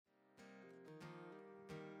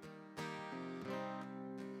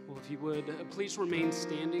you would please remain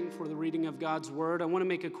standing for the reading of God's Word. I want to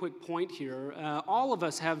make a quick point here. All of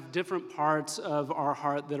us have different parts of our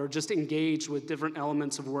heart that are just engaged with different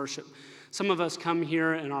elements of worship. Some of us come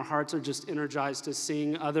here and our hearts are just energized to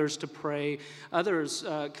sing, others to pray, others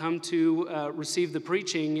come to receive the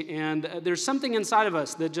preaching, and there's something inside of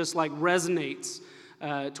us that just like resonates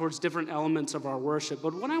towards different elements of our worship.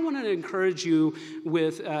 But what I want to encourage you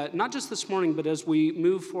with, not just this morning, but as we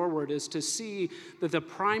move forward, is to see that the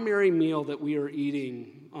primary meal that we are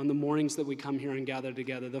eating on the mornings that we come here and gather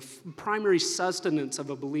together, the primary sustenance of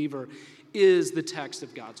a believer is the text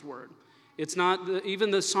of God's Word. It's not even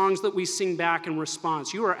the songs that we sing back in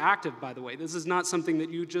response. You are active, by the way. This is not something that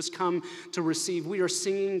you just come to receive. We are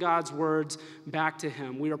singing God's words back to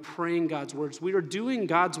Him. We are praying God's words. We are doing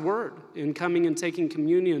God's word in coming and taking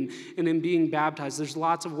communion and in being baptized. There's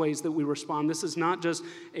lots of ways that we respond. This is not just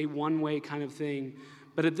a one-way kind of thing.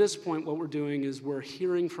 But at this point, what we're doing is we're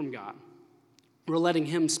hearing from God. We're letting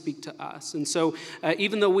Him speak to us. And so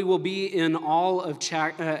even though we will be in all of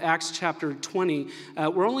Acts chapter 20,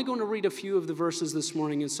 we're only going to read a few of the verses this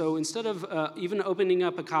morning. And so instead of even opening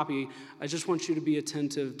up a copy, I just want you to be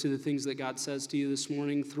attentive to the things that God says to you this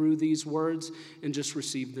morning through these words and just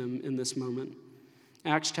receive them in this moment.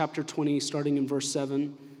 Acts chapter 20, starting in verse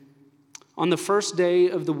 7. On the first day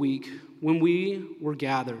of the week, when we were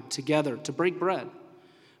gathered together to break bread,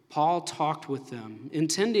 Paul talked with them,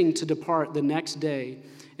 intending to depart the next day,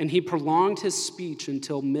 and he prolonged his speech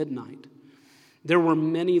until midnight. There were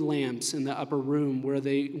many lamps in the upper room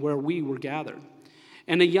where we were gathered,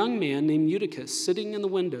 and a young man named Eutychus, sitting in the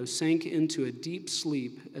window, sank into a deep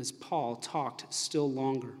sleep as Paul talked still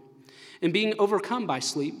longer. And being overcome by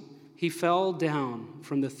sleep, he fell down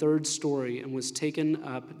from the third story and was taken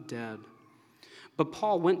up dead. But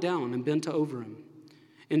Paul went down and bent over him,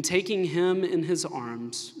 and taking him in his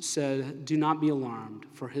arms, said, "Do not be alarmed,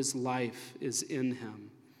 for his life is in him."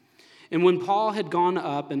 And when Paul had gone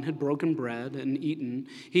up and had broken bread and eaten,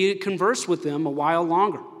 he had conversed with them a while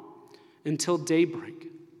longer, until daybreak,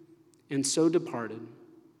 and so departed.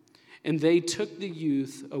 And they took the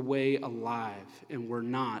youth away alive, and were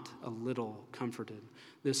not a little comforted.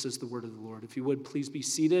 This is the word of the Lord. If you would, please be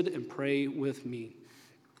seated and pray with me.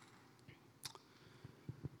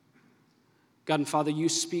 God and Father, you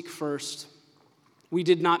speak first. We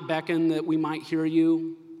did not beckon that we might hear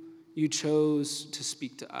you. You chose to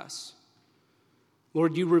speak to us.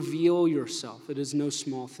 Lord, you reveal yourself. It is no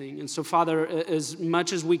small thing. And so, Father, as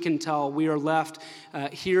much as we can tell, we are left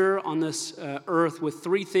here on this earth with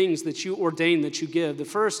three things that you ordain, that you give. The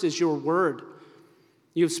first is your word.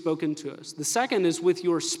 You have spoken to us. The second is with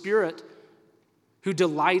your Spirit, who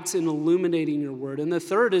delights in illuminating your word. And the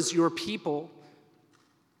third is your people,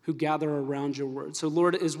 who gather around your word. So,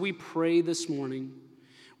 Lord, as we pray this morning,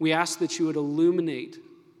 we ask that you would illuminate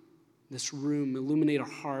this room, illuminate our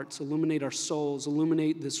hearts, illuminate our souls,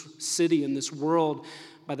 illuminate this city and this world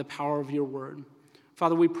by the power of your word.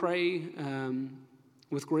 Father, we pray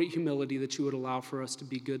with great humility that you would allow for us to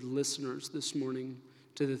be good listeners this morning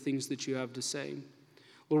to the things that you have to say.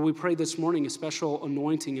 Lord, we pray this morning a special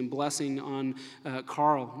anointing and blessing on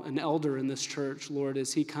Carl, an elder in this church, Lord,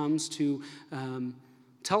 as he comes to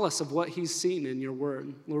tell us of what he's seen in your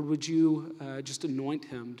word. Lord, would you just anoint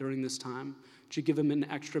him during this time? Would you give him an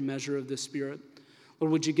extra measure of the Spirit?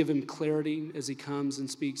 Lord, would you give him clarity as he comes and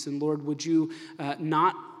speaks? And Lord, would you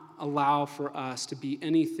not allow for us to be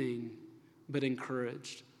anything but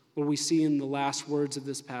encouraged? Lord, we see in the last words of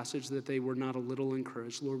this passage that they were not a little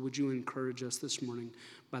encouraged. Lord, would you encourage us this morning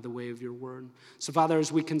by the way of your word? So, Father,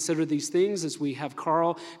 as we consider these things, as we have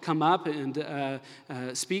Carl come up and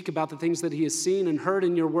speak about the things that he has seen and heard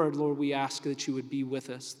in your word, Lord, we ask that you would be with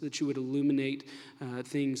us, that you would illuminate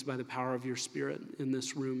things by the power of your Spirit in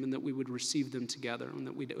this room, and that we would receive them together, and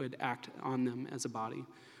that we would act on them as a body.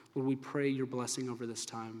 Lord, we pray your blessing over this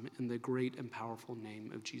time in the great and powerful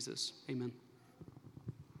name of Jesus. Amen.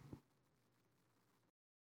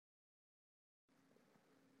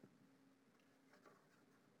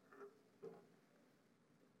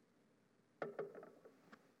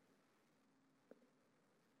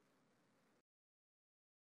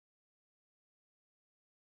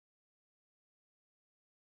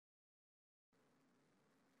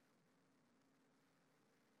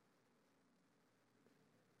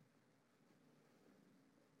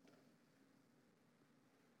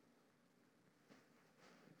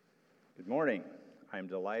 Good morning. I'm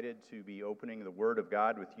delighted to be opening the Word of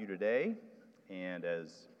God with you today. And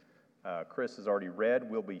as Chris has already read,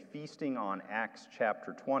 we'll be feasting on Acts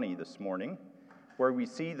chapter 20 this morning, where we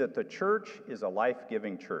see that the church is a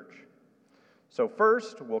life-giving church. So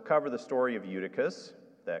first, we'll cover the story of Eutychus,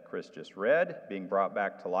 that Chris just read, being brought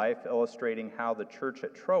back to life, illustrating how the church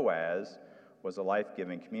at Troas was a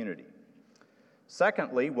life-giving community.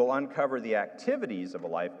 Secondly, we'll uncover the activities of a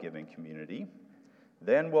life-giving community.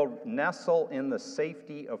 Then we'll nestle in the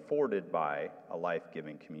safety afforded by a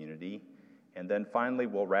life-giving community. And then finally,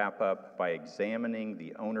 we'll wrap up by examining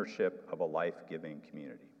the ownership of a life-giving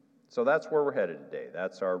community. So that's where we're headed today.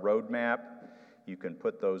 That's our roadmap. You can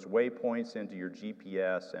put those waypoints into your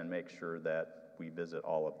GPS and make sure that we visit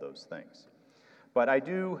all of those things. But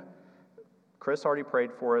Chris already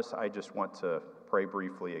prayed for us. I just want to pray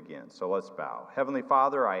briefly again. So let's bow. Heavenly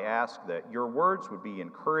Father, I ask that your words would be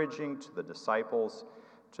encouraging to the disciples,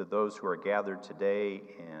 to those who are gathered today,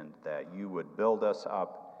 and that you would build us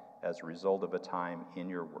up as a result of a time in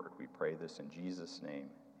your word. We pray this in Jesus' name.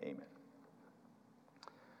 Amen.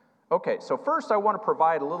 Okay, so first I want to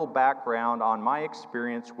provide a little background on my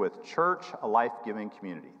experience with Church, a Life-Giving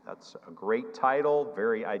Community. That's a great title,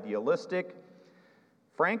 very idealistic.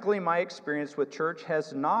 Frankly, my experience with church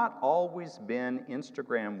has not always been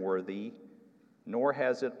Instagram-worthy, nor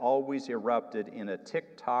has it always erupted in a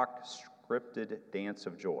TikTok scripted dance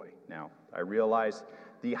of joy. Now, I realize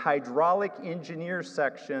the hydraulic engineer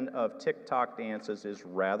section of TikTok dances is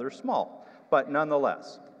rather small, but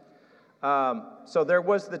nonetheless. So there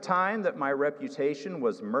was the time that my reputation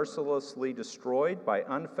was mercilessly destroyed by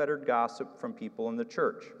unfettered gossip from people in the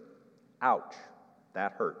church. Ouch,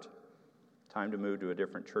 that hurt. Time to move to a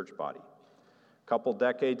different church body. A couple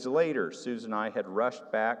decades later, Susan and I had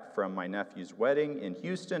rushed back from my nephew's wedding in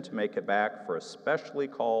Houston to make it back for a specially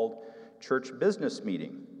called church business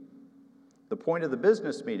meeting. The point of the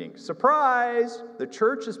business meeting, surprise, the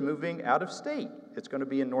church is moving out of state. It's going to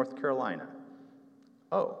be in North Carolina.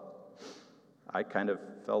 Oh, I kind of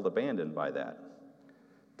felt abandoned by that.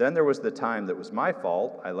 Then there was the time that was my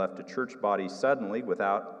fault. I left a church body suddenly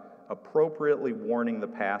without appropriately warning the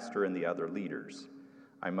pastor and the other leaders.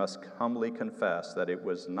 I must humbly confess that it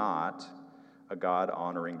was not a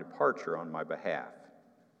God-honoring departure on my behalf,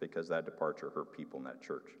 because that departure hurt people in that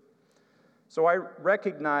church. So I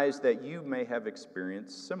recognize that you may have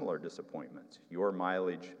experienced similar disappointments. Your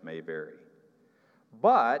mileage may vary.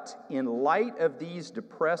 But in light of these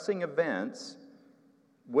depressing events,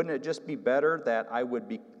 wouldn't it just be better that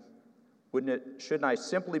shouldn't I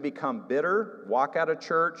simply become bitter, walk out of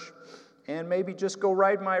church, and maybe just go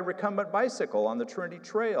ride my recumbent bicycle on the Trinity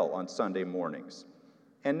Trail on Sunday mornings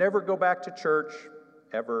and never go back to church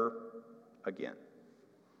ever again?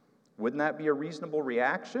 Wouldn't that be a reasonable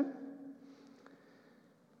reaction?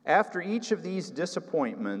 After each of these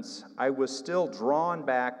disappointments, I was still drawn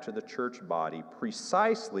back to the church body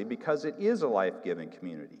precisely because it is a life-giving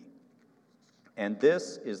community. And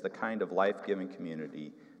this is the kind of life-giving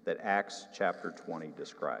community that Acts chapter 20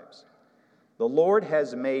 describes. The Lord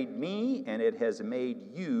has made me, and it has made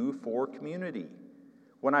you for community.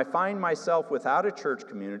 When I find myself without a church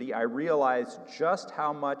community, I realize just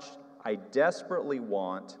how much I desperately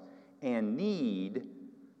want and need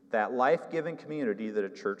that life-giving community that a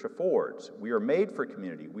church affords. We are made for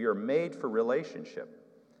community. We are made for relationship.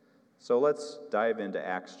 So let's dive into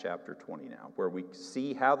Acts chapter 20 now, where we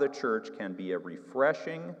see how the church can be a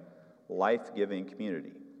refreshing, life-giving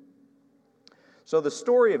community. So the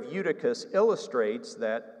story of Eutychus illustrates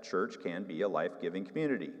that church can be a life-giving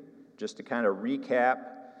community. Just to kind of recap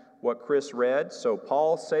what Chris read, so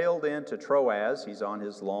Paul sailed into Troas. He's on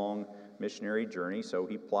his long missionary journey, so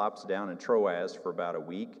he plops down in Troas for about a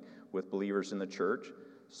week with believers in the church.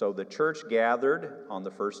 So the church gathered on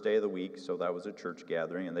the first day of the week, so that was a church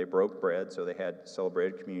gathering, and they broke bread, so they had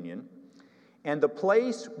celebrated communion. And the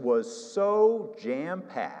place was so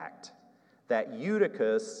jam-packed that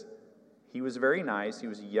Eutychus, he was very nice, he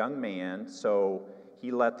was a young man, so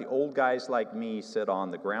he let the old guys like me sit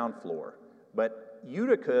on the ground floor. But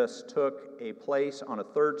Eutychus took a place on a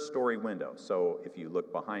third-story window. So if you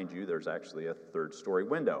look behind you, there's actually a third-story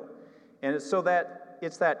window. And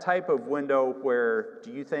it's that type of window where,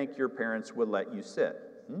 do you think your parents would let you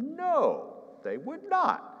sit? No, they would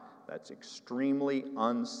not. That's extremely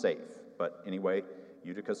unsafe. But anyway,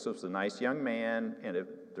 Eutychus was a nice young man, and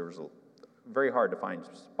there was very hard to find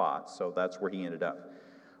spots, so that's where he ended up.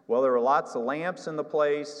 Well, there were lots of lamps in the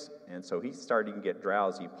place, and so he started to get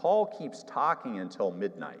drowsy. Paul keeps talking until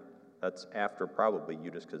midnight. That's after probably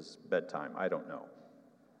Eutychus' bedtime. I don't know.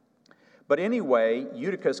 But anyway,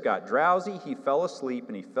 Eutychus got drowsy, he fell asleep,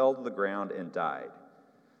 and he fell to the ground and died.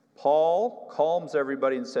 Paul calms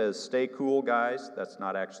everybody and says, "Stay cool, guys." That's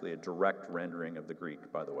not actually a direct rendering of the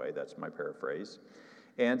Greek, by the way. That's my paraphrase.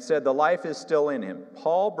 And said, "The life is still in him."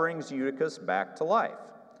 Paul brings Eutychus back to life.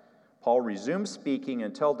 Paul resumes speaking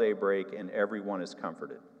until daybreak, and everyone is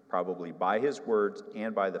comforted. probably by his words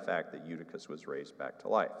and by the fact that Eutychus was raised back to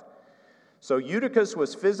life. So Eutychus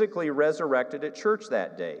was physically resurrected at church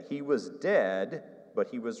that day. He was dead, but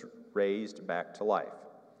he was raised back to life.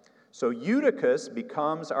 So Eutychus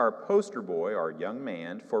becomes our poster boy, our young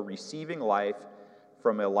man, for receiving life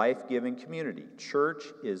from a life-giving community. Church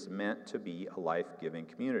is meant to be a life-giving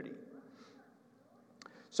community.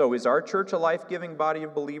 So is our church a life-giving body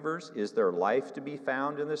of believers? Is there life to be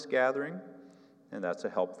found in this gathering? And that's a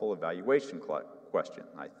helpful evaluation question.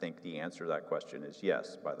 I think the answer to that question is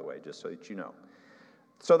yes, by the way, just so that you know.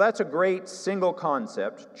 So that's a great single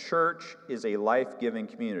concept. Church is a life-giving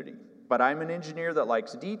community. But I'm an engineer that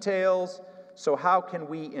likes details, so how can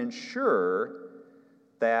we ensure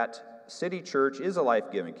that City Church is a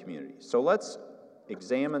life-giving community? So let's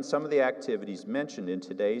examine some of the activities mentioned in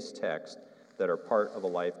today's text that are part of a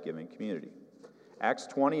life-giving community. Acts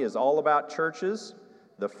 20 is all about churches.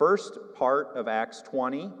 The first part of Acts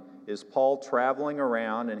 20 is Paul traveling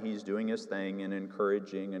around, and he's doing his thing and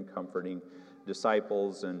encouraging and comforting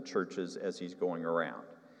disciples and churches as he's going around.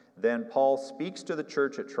 Then Paul speaks to the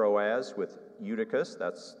church at Troas with Eutychus.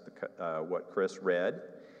 That's what Chris read.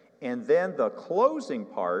 And then the closing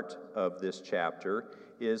part of this chapter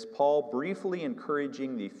is Paul briefly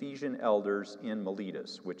encouraging the Ephesian elders in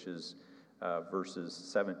Miletus, which is verses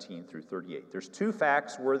 17 through 38. There's two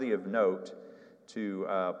facts worthy of note to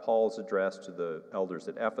Paul's address to the elders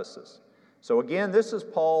at Ephesus. So again, this is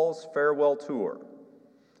Paul's farewell tour.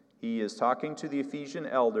 He is talking to the Ephesian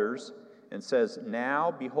elders and says, "Now,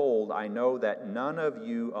 behold, I know that none of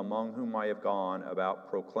you among whom I have gone about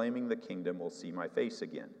proclaiming the kingdom will see my face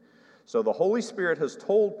again." So the Holy Spirit has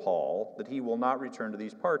told Paul that he will not return to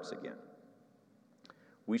these parts again.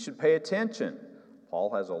 We should pay attention.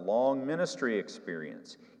 Paul has a long ministry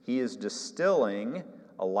experience. He is distilling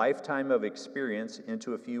a lifetime of experience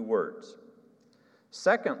into a few words.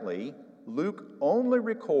 Secondly, Luke only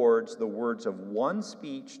records the words of one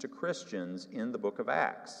speech to Christians in the book of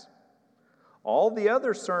Acts. All the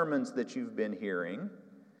other sermons that you've been hearing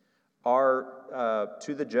are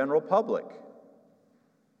to the general public.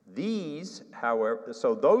 These, however,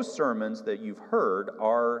 so those sermons that you've heard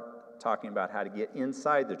are talking about how to get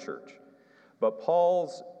inside the church. But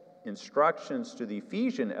Paul's instructions to the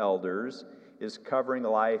Ephesian elders is covering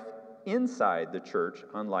life inside the church,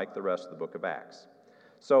 unlike the rest of the book of Acts.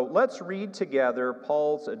 So let's read together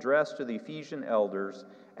Paul's address to the Ephesian elders,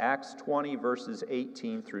 Acts 20, verses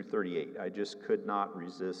 18 through 38. I just could not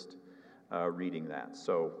resist reading that.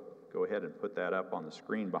 So go ahead and put that up on the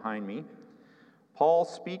screen behind me. Paul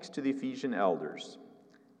speaks to the Ephesian elders.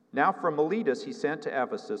 Now from Miletus he sent to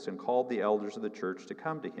Ephesus and called the elders of the church to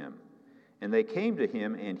come to him. And they came to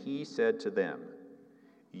him, and he said to them,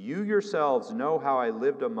 "You yourselves know how I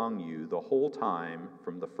lived among you the whole time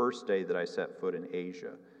from the first day that I set foot in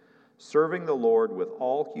Asia, serving the Lord with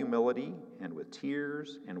all humility and with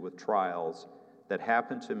tears and with trials that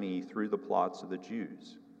happened to me through the plots of the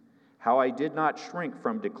Jews. How I did not shrink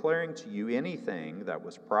from declaring to you anything that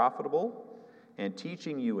was profitable and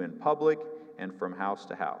teaching you in public and from house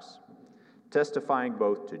to house, testifying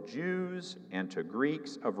both to Jews and to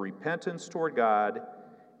Greeks of repentance toward God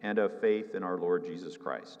and of faith in our Lord Jesus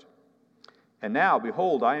Christ. And now,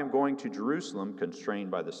 behold, I am going to Jerusalem, constrained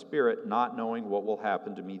by the Spirit, not knowing what will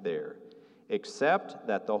happen to me there, except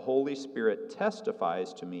that the Holy Spirit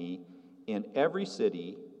testifies to me in every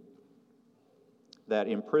city that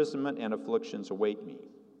imprisonment and afflictions await me.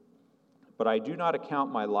 But I do not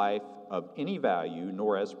account my life of any value,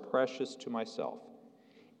 nor as precious to myself,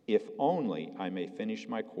 if only I may finish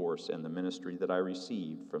my course and the ministry that I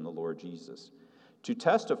received from the Lord Jesus, to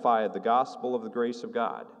testify of the gospel of the grace of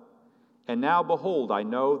God. And now, behold, I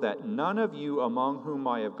know that none of you among whom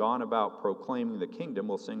I have gone about proclaiming the kingdom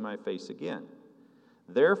will see my face again.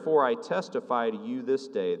 Therefore I testify to you this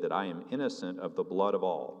day that I am innocent of the blood of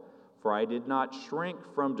all, for I did not shrink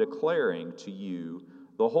from declaring to you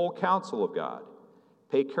the whole counsel of God.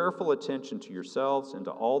 Pay careful attention to yourselves and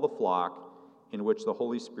to all the flock in which the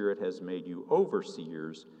Holy Spirit has made you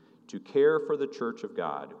overseers to care for the church of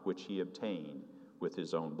God, which he obtained with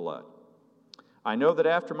his own blood. I know that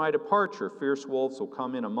after my departure, fierce wolves will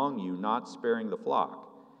come in among you, not sparing the flock.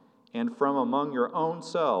 And from among your own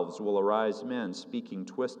selves will arise men speaking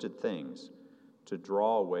twisted things to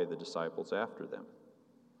draw away the disciples after them.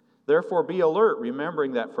 Therefore be alert,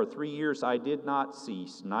 remembering that for 3 years I did not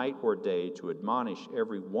cease, night or day, to admonish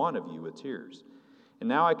every one of you with tears. And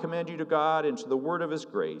now I commend you to God and to the word of his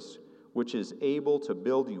grace, which is able to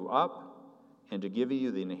build you up and to give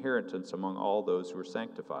you the inheritance among all those who are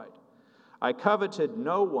sanctified. I coveted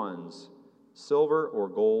no one's silver or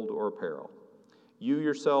gold or apparel. You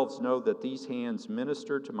yourselves know that these hands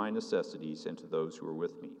minister to my necessities and to those who are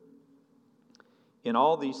with me. In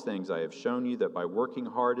all these things I have shown you that by working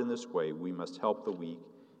hard in this way we must help the weak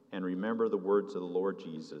and remember the words of the Lord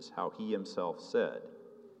Jesus, how he himself said,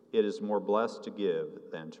 "It is more blessed to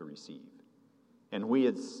give than to receive." And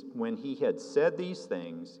when he had said these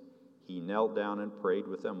things, he knelt down and prayed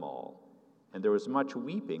with them all. And there was much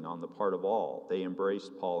weeping on the part of all. They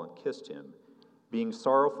embraced Paul and kissed him, being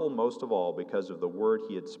sorrowful most of all because of the word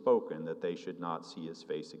he had spoken, that they should not see his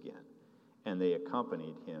face again. And they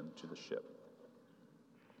accompanied him to the ship.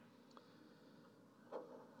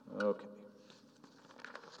 Okay.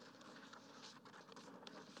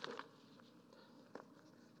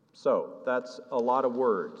 So, that's a lot of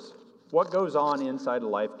words. What goes on inside a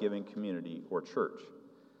life-giving community or church?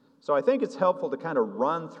 So I think it's helpful to kind of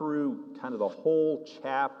run through kind of the whole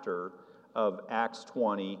chapter of Acts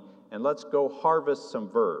 20, and let's go harvest some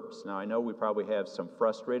verbs. Now, I know we probably have some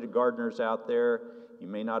frustrated gardeners out there. You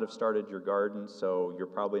may not have started your garden, so you're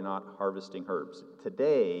probably not harvesting herbs.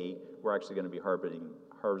 Today, we're actually going to be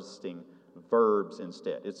harvesting verbs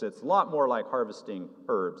instead. It's a lot more like harvesting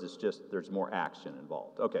herbs. It's just there's more action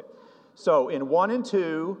involved. Okay, so in 1 and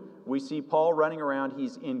 2, we see Paul running around.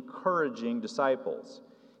 He's encouraging disciples.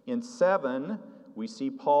 In 7, we see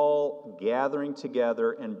Paul gathering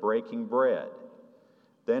together and breaking bread.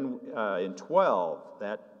 Then in 12,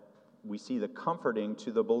 that we see the comforting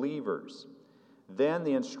to the believers. Then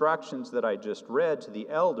the instructions that I just read to the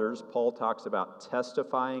elders, Paul talks about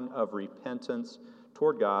testifying of repentance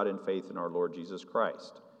toward God and faith in our Lord Jesus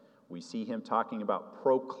Christ. We see him talking about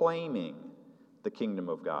proclaiming the kingdom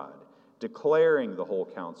of God, declaring the whole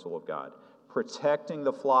counsel of God, protecting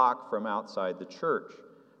the flock from outside the church,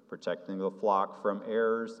 protecting the flock from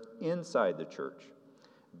errors inside the church,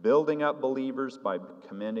 building up believers by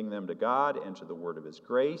commending them to God and to the word of his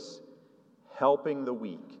grace, helping the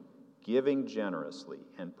weak, giving generously,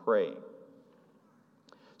 and praying.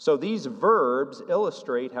 So these verbs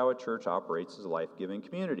illustrate how a church operates as a life-giving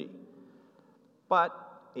community. But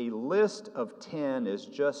a list of 10 is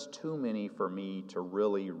just too many for me to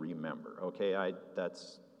really remember. Okay,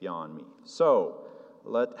 that's beyond me. So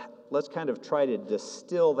let's kind of try to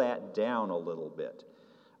distill that down a little bit.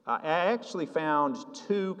 I actually found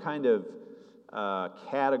two kind of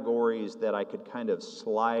categories that I could kind of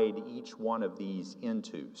slide each one of these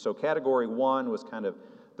into. So category 1 was kind of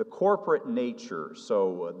the corporate nature,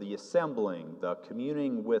 so the assembling, the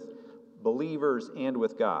communing with believers and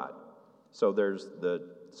with God. So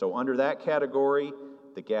under that category,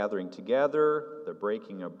 the gathering together, the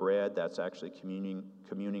breaking of bread, that's actually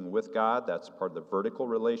communing with God. That's part of the vertical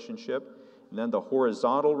relationship. And then the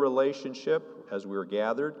horizontal relationship, as we were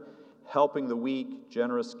gathered, helping the weak,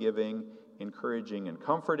 generous giving, encouraging and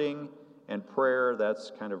comforting, and prayer,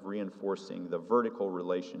 that's kind of reinforcing the vertical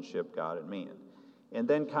relationship, God and man. And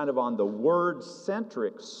then kind of on the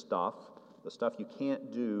word-centric stuff, the stuff you can't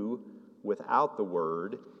do without the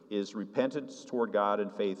word, is repentance toward God and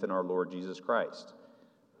faith in our Lord Jesus Christ.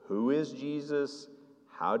 Who is Jesus?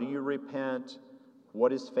 How do you repent?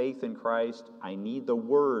 What is faith in Christ? I need the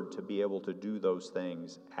word to be able to do those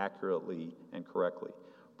things accurately and correctly.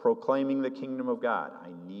 Proclaiming the kingdom of God, I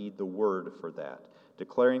need the word for that.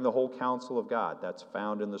 Declaring the whole counsel of God, that's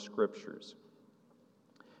found in the scriptures.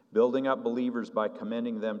 Building up believers by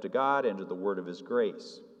commending them to God and to the word of his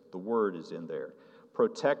grace. The word is in there.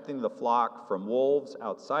 Protecting the flock from wolves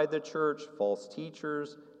outside the church, false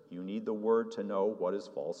teachers. You need the word to know what is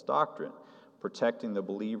false doctrine. Protecting the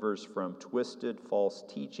believers from twisted false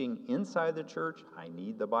teaching inside the church. I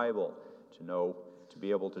need the Bible to know, to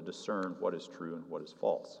be able to discern what is true and what is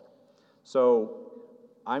false. So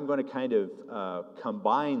I'm going to kind of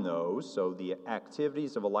combine those. So the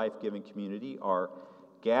activities of a life-giving community are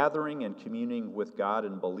gathering and communing with God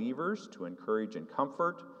and believers to encourage and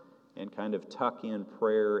comfort, and kind of tuck in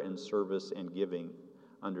prayer and service and giving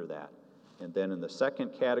under that. And then in the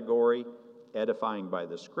second category, edifying by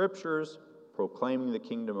the scriptures, proclaiming the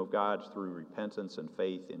kingdom of God through repentance and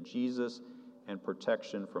faith in Jesus, and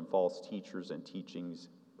protection from false teachers and teachings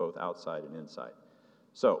both outside and inside.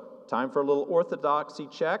 So, time for a little orthodoxy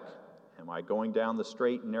check. Am I going down the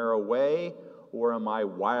straight and narrow way, or am I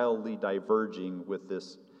wildly diverging with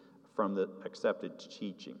this from the accepted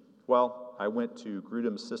teaching? Well, I went to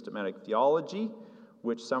Grudem's Systematic Theology,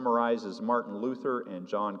 which summarizes Martin Luther and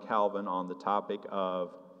John Calvin on the topic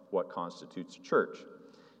of what constitutes a church.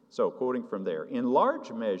 So, quoting from there, in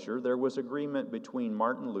large measure, there was agreement between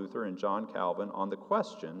Martin Luther and John Calvin on the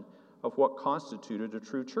question of what constituted a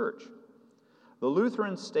true church. The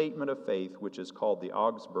Lutheran statement of faith, which is called the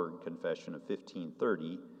Augsburg Confession of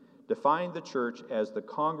 1530, defined the church as the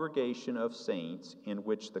congregation of saints in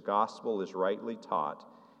which the gospel is rightly taught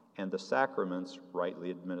and the sacraments rightly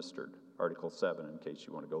administered. Article 7, in case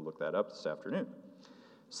you want to go look that up this afternoon.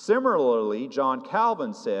 Similarly, John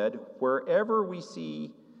Calvin said, wherever we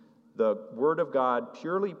see the Word of God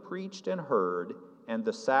purely preached and heard, and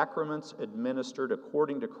the sacraments administered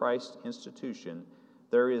according to Christ's institution,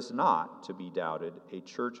 there is not, to be doubted, a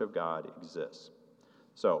church of God exists.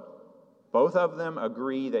 So, both of them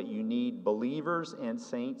agree that you need believers and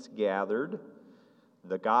saints gathered,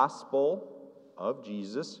 the gospel of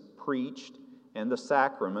Jesus preached, and the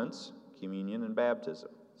sacraments, communion and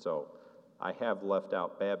baptism. So, I have left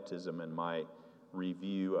out baptism in my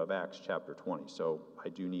review of Acts chapter 20, so I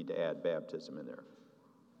do need to add baptism in there.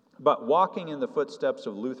 But walking in the footsteps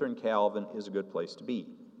of Luther and Calvin is a good place to be.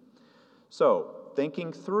 So,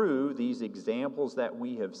 thinking through these examples that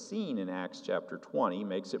we have seen in Acts chapter 20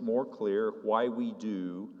 makes it more clear why we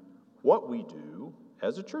do what we do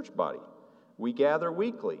as a church body. We gather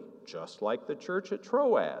weekly, just like the church at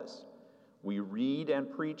Troas. We read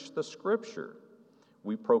and preach the Scripture.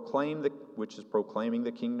 We proclaim which is proclaiming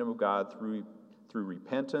the kingdom of God through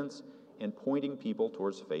repentance and pointing people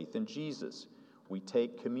towards faith in Jesus. We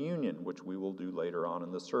take communion, which we will do later on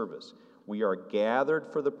in the service. We are gathered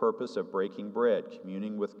for the purpose of breaking bread,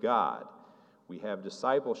 communing with God. We have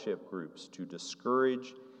discipleship groups to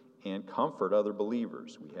discourage and comfort other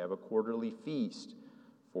believers. We have a quarterly feast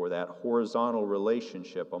for that horizontal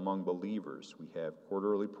relationship among believers. We have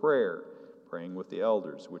quarterly prayer, praying with the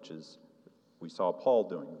elders, which is we saw Paul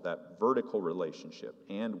doing, that vertical relationship,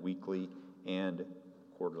 and weekly and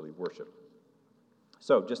quarterly worship.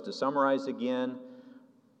 So, just to summarize again,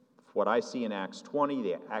 what I see in Acts 20,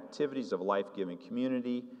 the activities of life-giving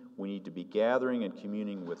community, we need to be gathering and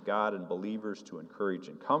communing with God and believers to encourage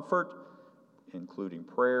and comfort, including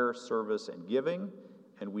prayer, service, and giving.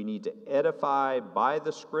 And we need to edify by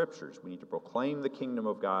the Scriptures. We need to proclaim the kingdom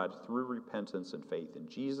of God through repentance and faith in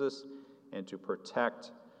Jesus, and to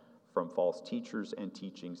protect from false teachers and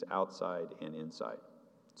teachings outside and inside.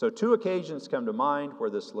 So 2 occasions come to mind where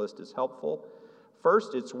this list is helpful.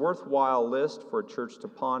 First, it's a worthwhile list for a church to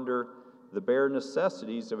ponder the bare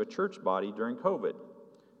necessities of a church body during COVID.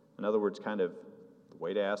 In other words, kind of the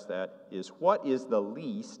way to ask that is, what is the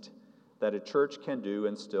least that a church can do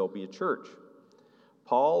and still be a church?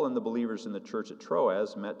 Paul and the believers in the church at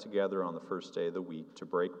Troas met together on the first day of the week to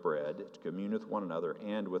break bread, to commune with one another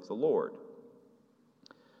and with the Lord.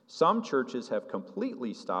 Some churches have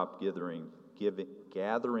completely stopped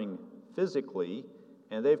gathering physically,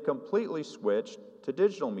 and they've completely switched to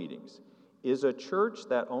digital meetings. Is a church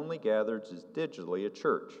that only gathers digitally a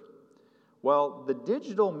church? Well, the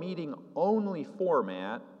digital meeting-only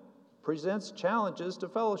format presents challenges to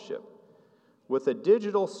fellowship. With a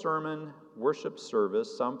digital sermon worship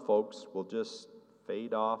service, some folks will just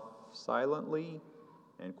fade off silently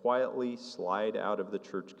and quietly slide out of the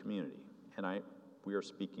church community. And we are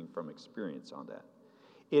speaking from experience on that.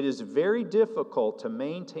 It is very difficult to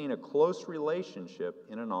maintain a close relationship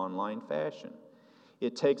in an online fashion.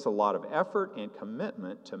 It takes a lot of effort and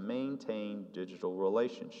commitment to maintain digital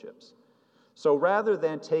relationships. So rather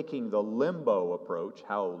than taking the limbo approach,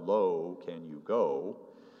 how low can you go,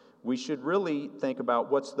 we should really think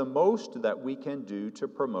about what's the most that we can do to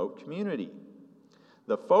promote community.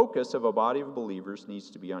 The focus of a body of believers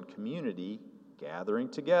needs to be on community gathering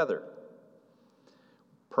together.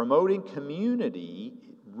 Promoting community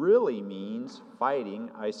really means fighting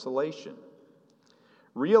isolation.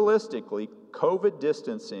 Realistically, COVID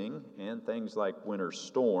distancing and things like winter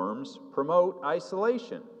storms promote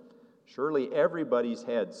isolation. Surely everybody's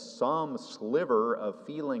had some sliver of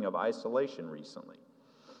feeling of isolation recently.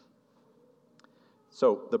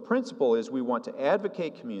 So the principle is we want to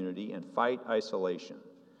advocate community and fight isolation.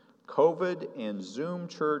 COVID and Zoom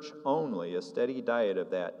church only, a steady diet of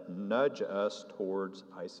that, nudge us towards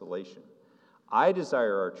isolation. I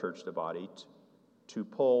desire our church body to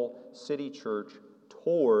pull City Church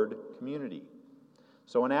toward community.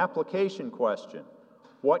 So an application question,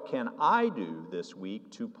 what can I do this week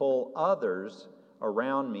to pull others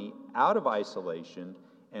around me out of isolation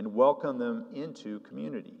and welcome them into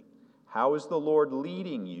community? How is the Lord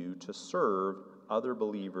leading you to serve other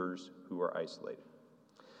believers who are isolated?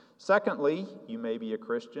 Secondly, you may be a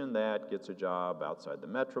Christian that gets a job outside the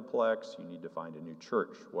Metroplex. You need to find a new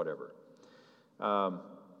church, whatever.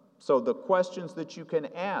 So the questions that you can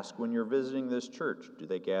ask when you're visiting this church: do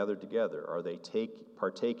they gather together? Are they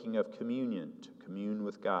partaking of communion to commune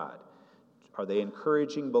with God? Are they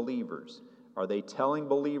encouraging believers? Are they telling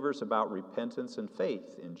believers about repentance and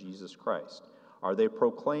faith in Jesus Christ? Are they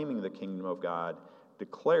proclaiming the kingdom of God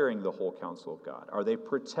declaring the whole counsel of God? Are they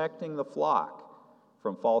protecting the flock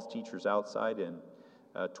from false teachers outside and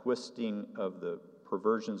twisting of the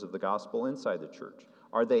perversions of the gospel inside the church?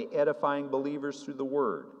 Are they edifying believers through the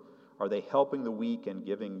word? Are they helping the weak and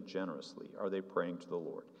giving generously? Are they praying to the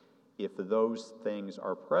Lord? If those things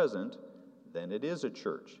are present, then it is a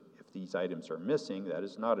church. If these items are missing, that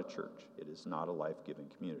is not a church. It is not a life-giving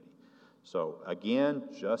community. So again,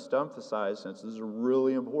 just to emphasize, since this is a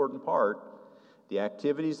really important part, the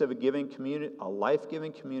activities of a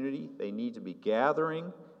life-giving community, they need to be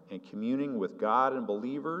gathering and communing with God and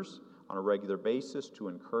believers on a regular basis to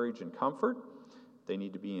encourage and comfort. They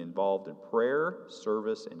need to be involved in prayer,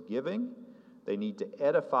 service, and giving. They need to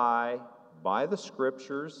edify by the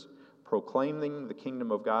Scriptures, proclaiming the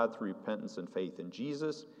kingdom of God through repentance and faith in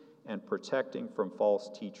Jesus, and protecting from false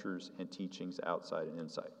teachers and teachings outside and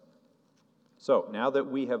inside. So, now that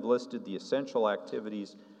we have listed the essential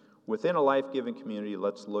activities within a life-giving community,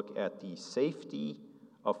 let's look at the safety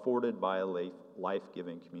afforded by a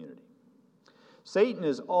life-giving community. Satan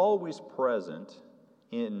is always present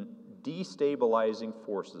in destabilizing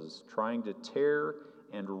forces, trying to tear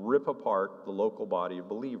and rip apart the local body of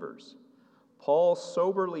believers. Paul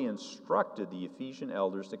soberly instructed the Ephesian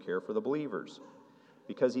elders to care for the believers,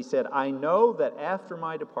 because he said, "I know that after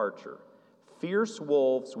my departure, fierce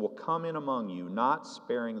wolves will come in among you, not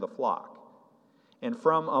sparing the flock. And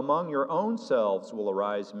from among your own selves will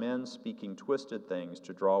arise men speaking twisted things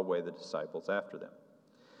to draw away the disciples after them."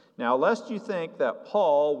 Now, lest you think that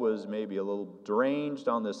Paul was maybe a little deranged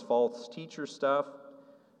on this false teacher stuff,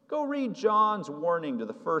 go read John's warning to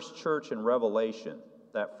the first church in Revelation.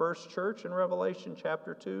 That first church in Revelation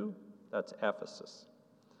chapter 2, that's Ephesus.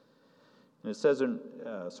 And it says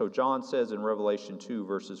so John says in Revelation 2,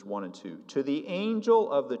 verses 1 and 2, "To the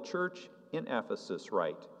angel of the church in Ephesus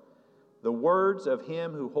write, the words of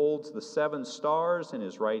him who holds the 7 stars in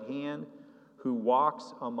his right hand, who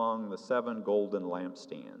walks among the 7 golden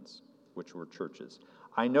lampstands," which were churches.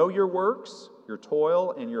 "I know your works, your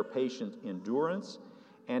toil, and your patient endurance,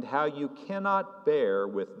 and how you cannot bear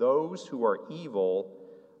with those who are evil,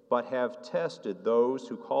 but have tested those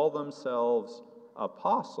who call themselves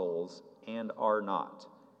apostles and are not,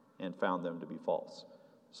 and found them to be false."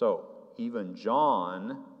 So, even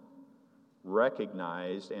John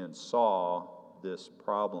recognized and saw this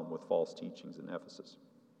problem with false teachings in Ephesus.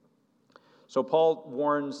 So Paul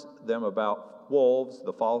warns them about wolves,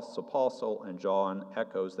 the false apostle, and John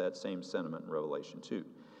echoes that same sentiment in Revelation 2.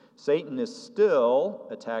 Satan is still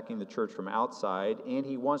attacking the church from outside, and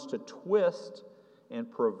he wants to twist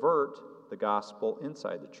and pervert the gospel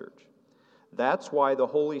inside the church. That's why the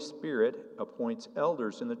Holy Spirit appoints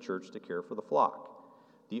elders in the church to care for the flock.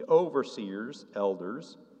 The overseers,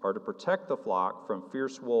 elders, are to protect the flock from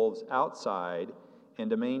fierce wolves outside and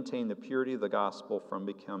to maintain the purity of the gospel from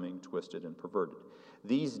becoming twisted and perverted.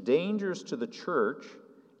 These dangers to the church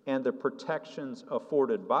and the protections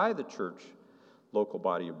afforded by the church, local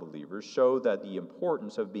body of believers, show that the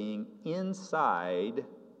importance of being inside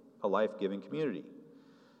a life-giving community.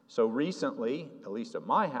 So recently, at least at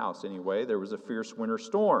my house anyway, there was a fierce winter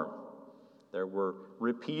storm. There were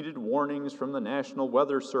repeated warnings from the National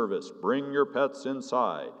Weather Service, bring your pets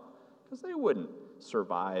inside, because they wouldn't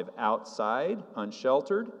survive outside,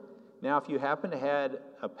 unsheltered. Now, if you happen to had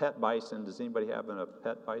a pet bison, does anybody have a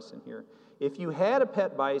pet bison here? If you had a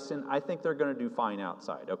pet bison, I think they're going to do fine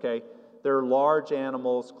outside, okay? They're large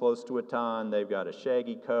animals, close to a ton. They've got a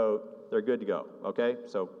shaggy coat. They're good to go, okay?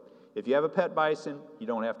 So if you have a pet bison, you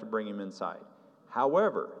don't have to bring him inside.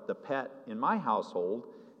 However, the pet in my household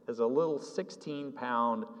is a little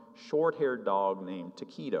 16-pound short-haired dog named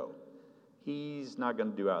Taquito. He's not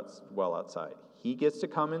going to do well outside. He gets to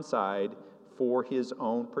come inside for his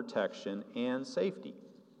own protection and safety.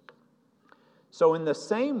 So in the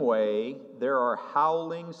same way, there are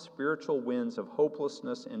howling spiritual winds of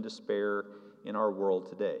hopelessness and despair in our world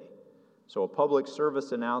today. So a public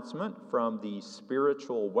service announcement from the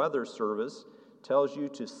Spiritual Weather Service tells you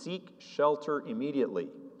to seek shelter immediately.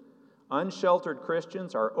 Unsheltered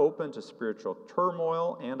Christians are open to spiritual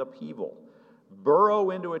turmoil and upheaval. Burrow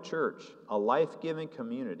into a church, a life-giving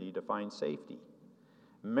community to find safety.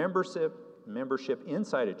 Membership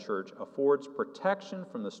inside a church affords protection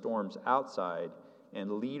from the storms outside,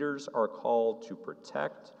 and leaders are called to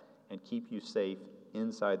protect and keep you safe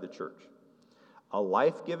inside the church. A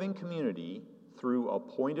life-giving community, through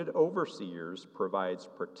appointed overseers, provides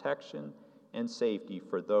protection and safety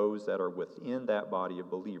for those that are within that body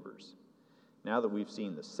of believers. Now that we've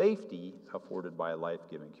seen the safety afforded by a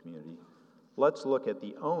life-giving community, let's look at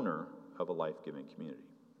the owner of a life-giving community.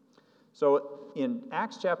 So in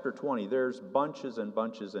Acts chapter 20, there's bunches and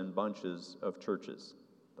bunches and bunches of churches.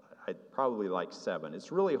 Probably like 7.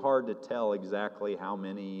 It's really hard to tell exactly how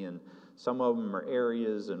many, and some of them are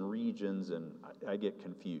areas and regions, and I get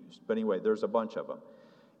confused. But anyway, there's a bunch of them.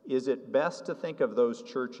 Is it best to think of those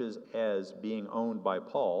churches as being owned by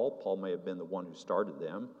Paul? Paul may have been the one who started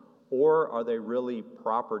them. Or are they really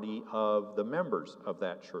property of the members of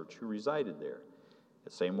that church who resided there?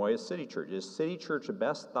 The same way as City Church. Is City Church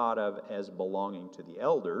best thought of as belonging to the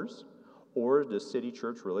elders, or does City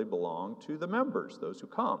Church really belong to the members, those who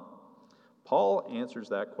come? Paul answers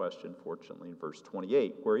that question, fortunately, in verse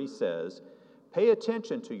 28, where he says, "Pay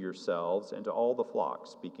attention to yourselves and to all the flock,"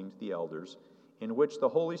 speaking to the elders, "in which the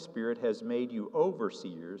Holy Spirit has made you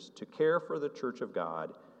overseers to care for the church of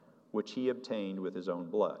God, which he obtained with his own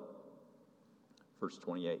blood." Verse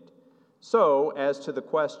 28. So, as to the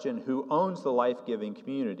question, who owns the life-giving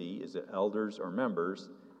community, is it elders or members?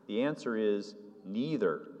 The answer is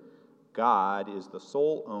neither. God is the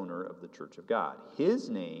sole owner of the church of God. His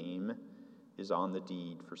name is on the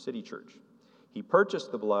deed for City Church. He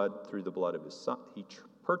purchased the blood through the blood of his Son. He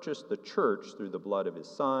purchased the church through the blood of his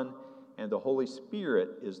Son, and the Holy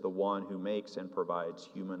Spirit is the one who makes and provides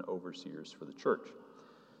human overseers for the church.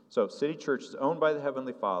 So, City Church is owned by the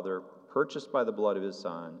Heavenly Father, purchased by the blood of his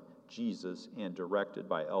Son, Jesus, and directed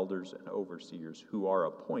by elders and overseers who are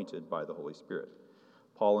appointed by the Holy Spirit.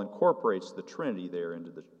 Paul incorporates the Trinity there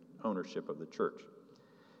into the ownership of the church.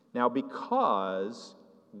 Now, because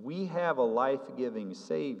we have a life-giving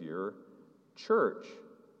Savior, church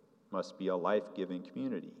must be a life-giving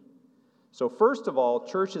community. So first of all,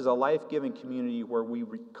 church is a life-giving community where we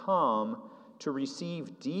come to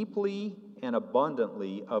receive deeply and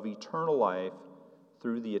abundantly of eternal life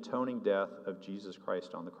through the atoning death of Jesus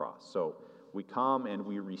Christ on the cross. So we come and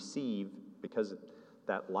we receive because of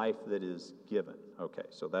that life that is given. Okay,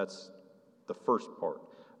 so that's the first part.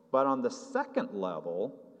 But on the second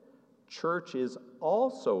level, church is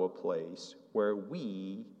also a place where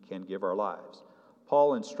we can give our lives.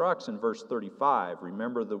 Paul instructs in verse 35,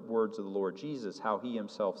 remember the words of the Lord Jesus, how he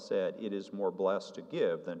himself said, "It is more blessed to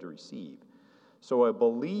give than to receive." So a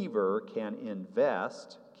believer can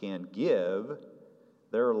invest, can give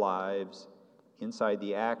their lives inside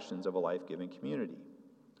the actions of a life-giving community.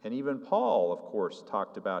 And even Paul, of course,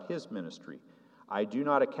 talked about his ministry. "I do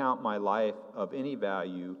not account my life of any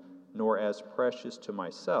value, nor as precious to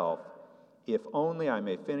myself, if only I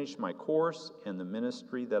may finish my course and the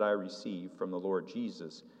ministry that I received from the Lord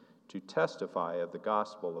Jesus to testify of the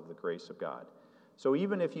gospel of the grace of God." So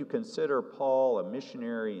even if you consider Paul a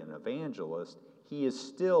missionary and evangelist, he is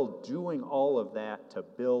still doing all of that to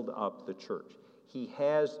build up the church.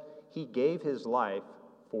 He gave his life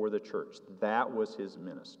for the church. That was his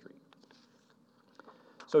ministry.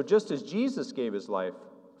 So just as Jesus gave his life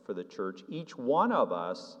for the church, each one of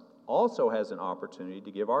us also has an opportunity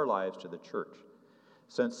to give our lives to the church.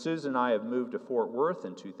 Since Susan and I have moved to Fort Worth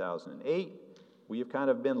in 2008, we have kind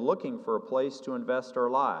of been looking for a place to invest our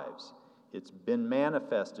lives. It's been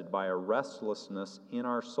manifested by a restlessness in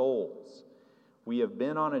our souls. We have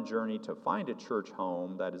been on a journey to find a church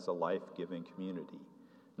home that is a life-giving community.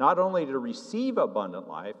 Not only to receive abundant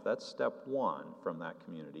life, that's step one from that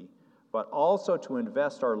community, but also to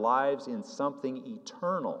invest our lives in something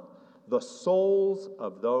eternal, the souls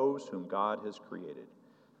of those whom God has created.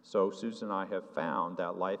 So Susan and I have found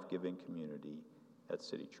that life-giving community at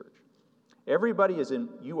City Church.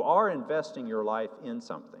 You are investing your life in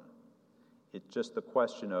something. It's just the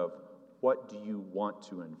question of what do you want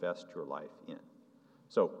to invest your life in?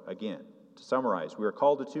 So again, to summarize, we are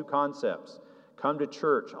called to two concepts. Come to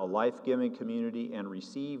church, a life-giving community, and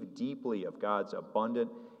receive deeply of God's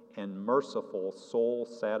abundant and merciful,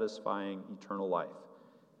 soul-satisfying eternal life.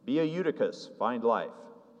 Be a Eutychus, find life.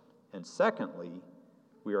 And secondly,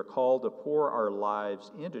 we are called to pour our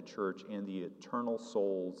lives into church and the eternal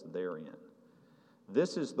souls therein.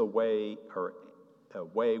 This is the way, or a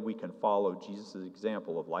way we can follow Jesus'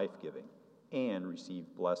 example of life-giving and receive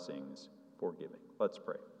blessings for giving. Let's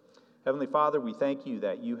pray. Heavenly Father, we thank you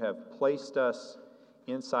that you have placed us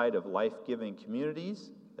inside of life-giving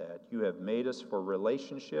communities, that you have made us for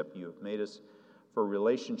relationship. You have made us for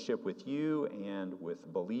relationship with you and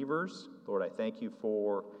with believers. Lord, I thank you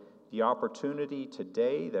for the opportunity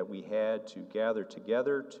today that we had to gather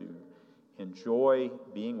together to enjoy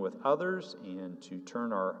being with others and to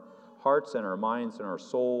turn our hearts and our minds and our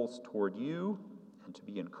souls toward you and to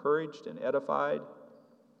be encouraged and edified.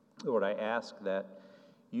 Lord, I ask that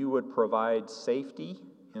you would provide safety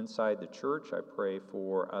inside the church. I pray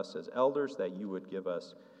for us as elders that you would give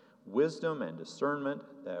us wisdom and discernment,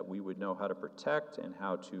 that we would know how to protect and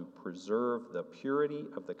how to preserve the purity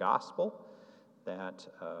of the gospel, that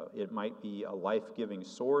it might be a life-giving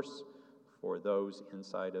source for those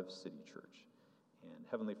inside of City Church. And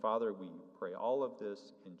Heavenly Father, we pray all of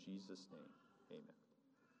this in Jesus' name.